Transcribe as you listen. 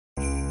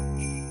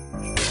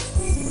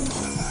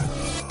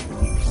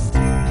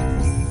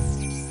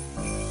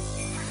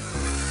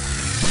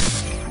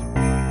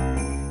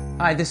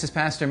Hi, this is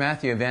Pastor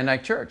Matthew of Van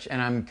Dyke Church,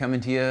 and I'm coming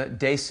to you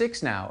day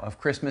 6 now of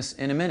Christmas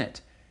in a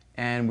Minute.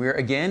 And we're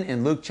again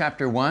in Luke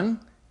chapter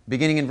 1,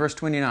 beginning in verse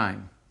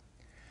 29.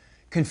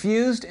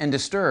 Confused and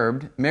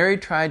disturbed, Mary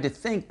tried to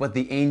think what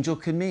the angel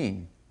could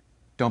mean.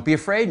 "Don't be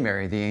afraid,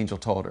 Mary," the angel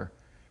told her,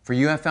 "for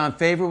you have found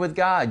favor with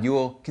God. You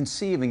will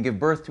conceive and give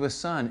birth to a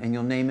son, and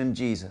you'll name him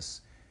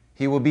Jesus.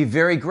 He will be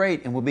very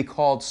great and will be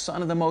called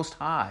Son of the Most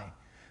High.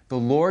 The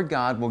Lord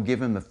God will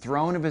give him the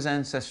throne of his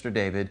ancestor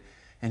David,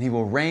 and he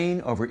will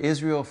reign over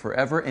Israel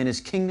forever, and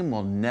his kingdom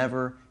will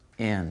never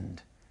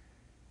end."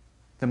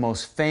 The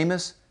most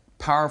famous,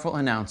 powerful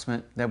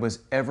announcement that was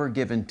ever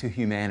given to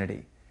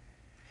humanity.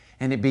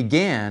 And it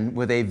began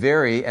with a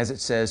very, as it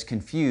says,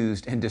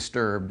 confused and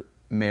disturbed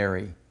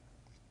Mary.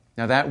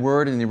 Now that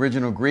word in the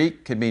original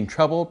Greek could mean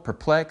troubled,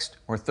 perplexed,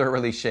 or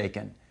thoroughly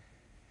shaken.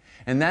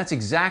 And that's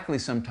exactly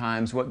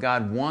sometimes what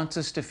God wants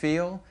us to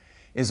feel,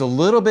 is a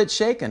little bit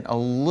shaken, a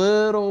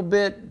little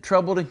bit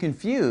troubled and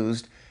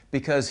confused,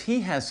 because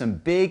He has some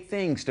big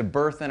things to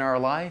birth in our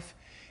life,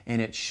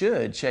 and it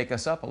should shake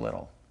us up a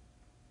little.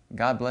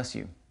 God bless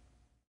you.